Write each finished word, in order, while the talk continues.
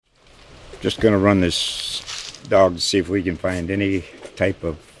just going to run this dog to see if we can find any type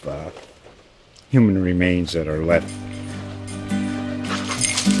of human remains that are left.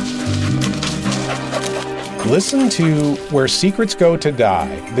 Listen to Where Secrets Go to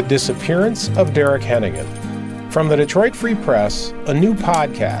Die, The Disappearance of Derek Hennigan. From the Detroit Free Press, a new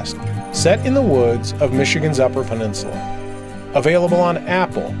podcast set in the woods of Michigan's Upper Peninsula. Available on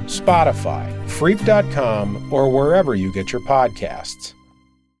Apple, Spotify, Freep.com, or wherever you get your podcasts.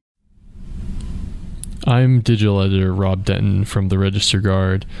 I'm digital editor Rob Denton from the Register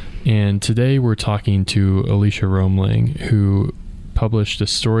Guard, and today we're talking to Alisha Roemeling, who published a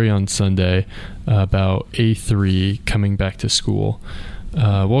story on Sunday about A3 coming back to school.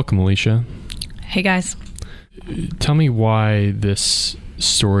 Welcome, Alisha. Hey, guys. Tell me why this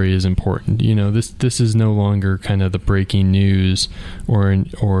story is important. You know, this is no longer kind of the breaking news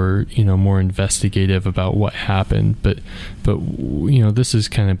or you know, more investigative about what happened, but you know, this is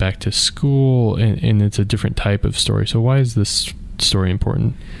kind of back to school, and it's a different type of story. So why is this story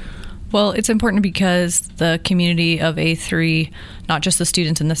important? Well, it's important because the community of A3, not just the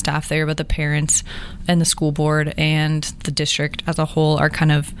students and the staff there, but the parents and the school board and the district as a whole are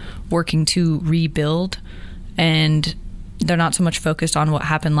kind of working to rebuild, and they're not so much focused on what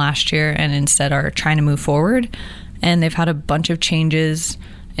happened last year and instead are trying to move forward. And they've had a bunch of changes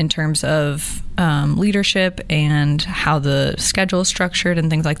in terms of leadership and how the schedule is structured and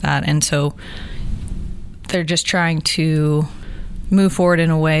things like that. And so they're just trying to move forward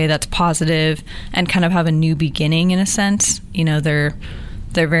in a way that's positive and kind of have a new beginning in a sense. You know, they're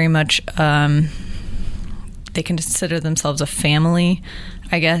very much, they consider themselves a family,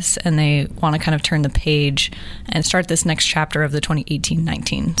 I guess, and they want to kind of turn the page and start this next chapter of the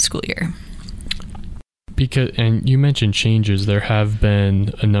 2018-19 school year. And you mentioned changes. There have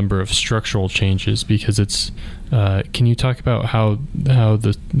been a number of structural changes because it's. Can you talk about how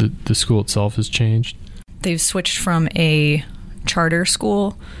the school itself has changed? They've switched from a charter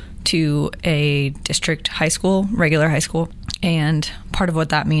school to a district high school, regular high school, and part of what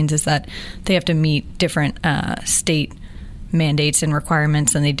that means is that they have to meet different state mandates and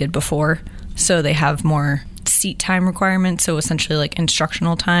requirements than they did before. So they have more seat time requirements, so essentially like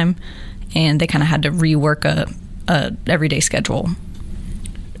instructional time, and they kind of had to rework a everyday schedule.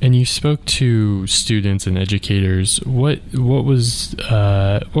 And you spoke to students and educators. What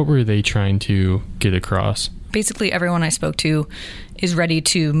were they trying to get across? Basically, everyone I spoke to is ready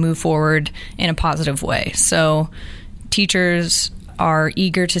to move forward in a positive way. So teachers are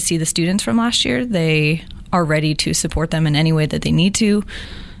eager to see the students from last year. They are ready to support them in any way that they need to.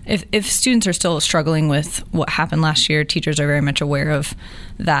 If students are still struggling with what happened last year, teachers are very much aware of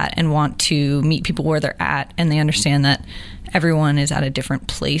that and want to meet people where they're at, and they understand that everyone is at a different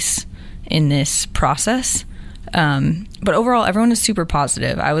place in this process. But overall, everyone is super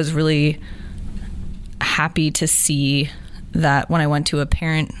positive. I was really happy to see that when I went to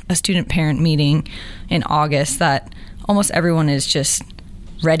a student-parent meeting in August, that almost everyone is just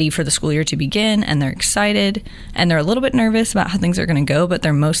ready for the school year to begin, and they're excited, and they're a little bit nervous about how things are going to go, but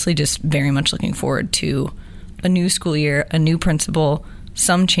they're mostly just very much looking forward to a new school year, a new principal,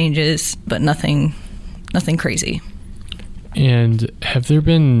 some changes, but nothing crazy. And have there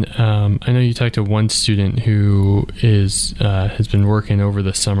been, I know you talked to one student who has been working over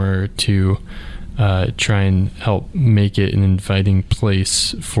the summer to try and help make it an inviting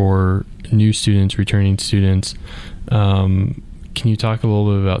place for new students, returning students. Can you talk a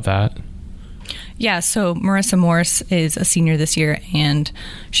little bit about that? Yeah, so Marissa Morse is a senior this year, and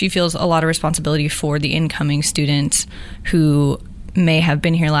she feels a lot of responsibility for the incoming students who may have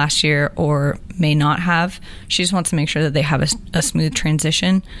been here last year or may not have. She just wants to make sure that they have a smooth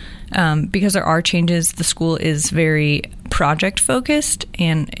transition. Because there are changes, the school is very project-focused,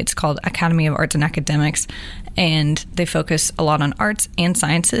 and it's called Academy of Arts and Academics, and they focus a lot on arts and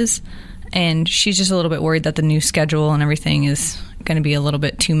sciences. And she's just a little bit worried that the new schedule and everything is going to be a little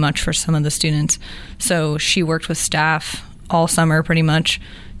bit too much for some of the students. So she worked with staff all summer pretty much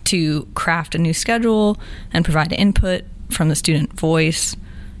to craft a new schedule and provide input from the student voice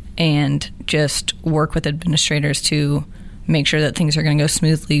and just work with administrators to make sure that things are going to go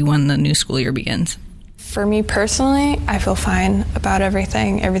smoothly when the new school year begins. For me personally, I feel fine about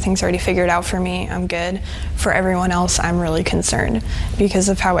everything. Everything's already figured out for me. I'm good. For everyone else, I'm really concerned because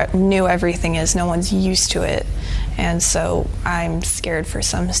of how new everything is. No one's used to it. And so I'm scared for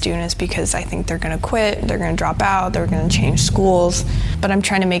some students because I think they're going to quit, they're going to drop out, they're going to change schools. But I'm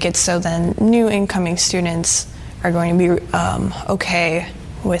trying to make it so then new incoming students are going to be okay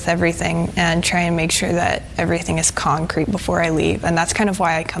with everything and try and make sure that everything is concrete before I leave. And that's kind of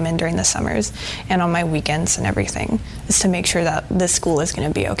why I come in during the summers and on my weekends and everything, is to make sure that this school is going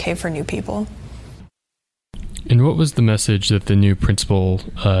to be okay for new people. And what was the message that the new principal,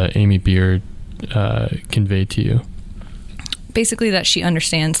 Amy Beard, conveyed to you? Basically that she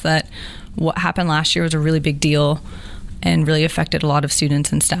understands that what happened last year was a really big deal and really affected a lot of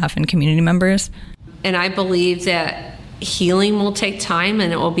students and staff and community members. And I believe that healing will take time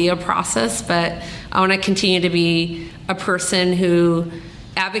and it will be a process, but I want to continue to be a person who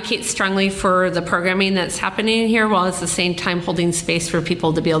advocates strongly for the programming that's happening here, while at the same time holding space for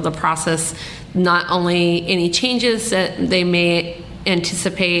people to be able to process not only any changes that they may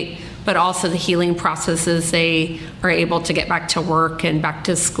anticipate, but also the healing processes they are able to get back to work and back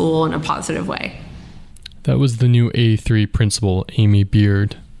to school in a positive way. That was the new A3 principal, Amy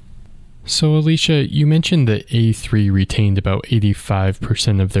Beard. So, Alisha, you mentioned that A3 retained about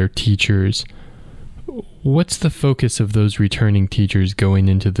 85% of their teachers. What's the focus of those returning teachers going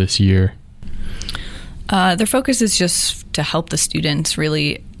into this year? Their focus is just to help the students,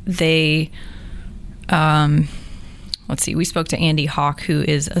 really. We spoke to Andy Hawk, who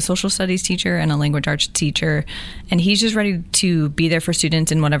is a social studies teacher and a language arts teacher, and he's just ready to be there for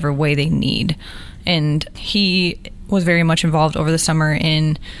students in whatever way they need. And he was very much involved over the summer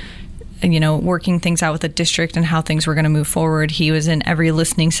in working things out with the district and how things were going to move forward. He was in every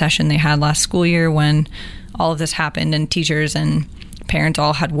listening session they had last school year when all of this happened and teachers and parents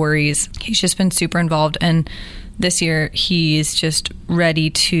all had worries. He's just been super involved, and this year he's just ready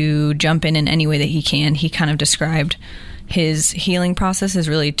to jump in any way that he can. He kind of described his healing process as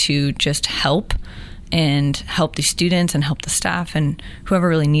really to just help the students and help the staff, and whoever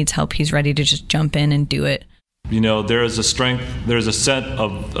really needs help, he's ready to just jump in and do it. There is a strength, there's a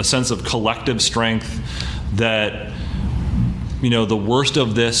sense of collective strength that, the worst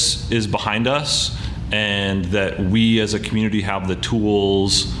of this is behind us, and that we as a community have the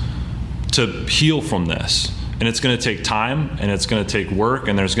tools to heal from this. And it's going to take time, and it's going to take work,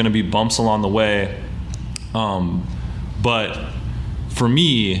 and there's going to be bumps along the way. But for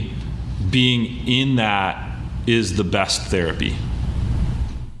me, being in that is the best therapy.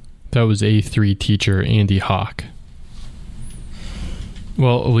 That was A3 teacher Andy Hawk.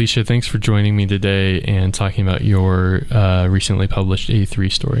 Well, Alisha, thanks for joining me today and talking about your recently published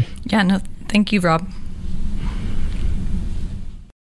A3 story. Yeah, no, thank you, Rob.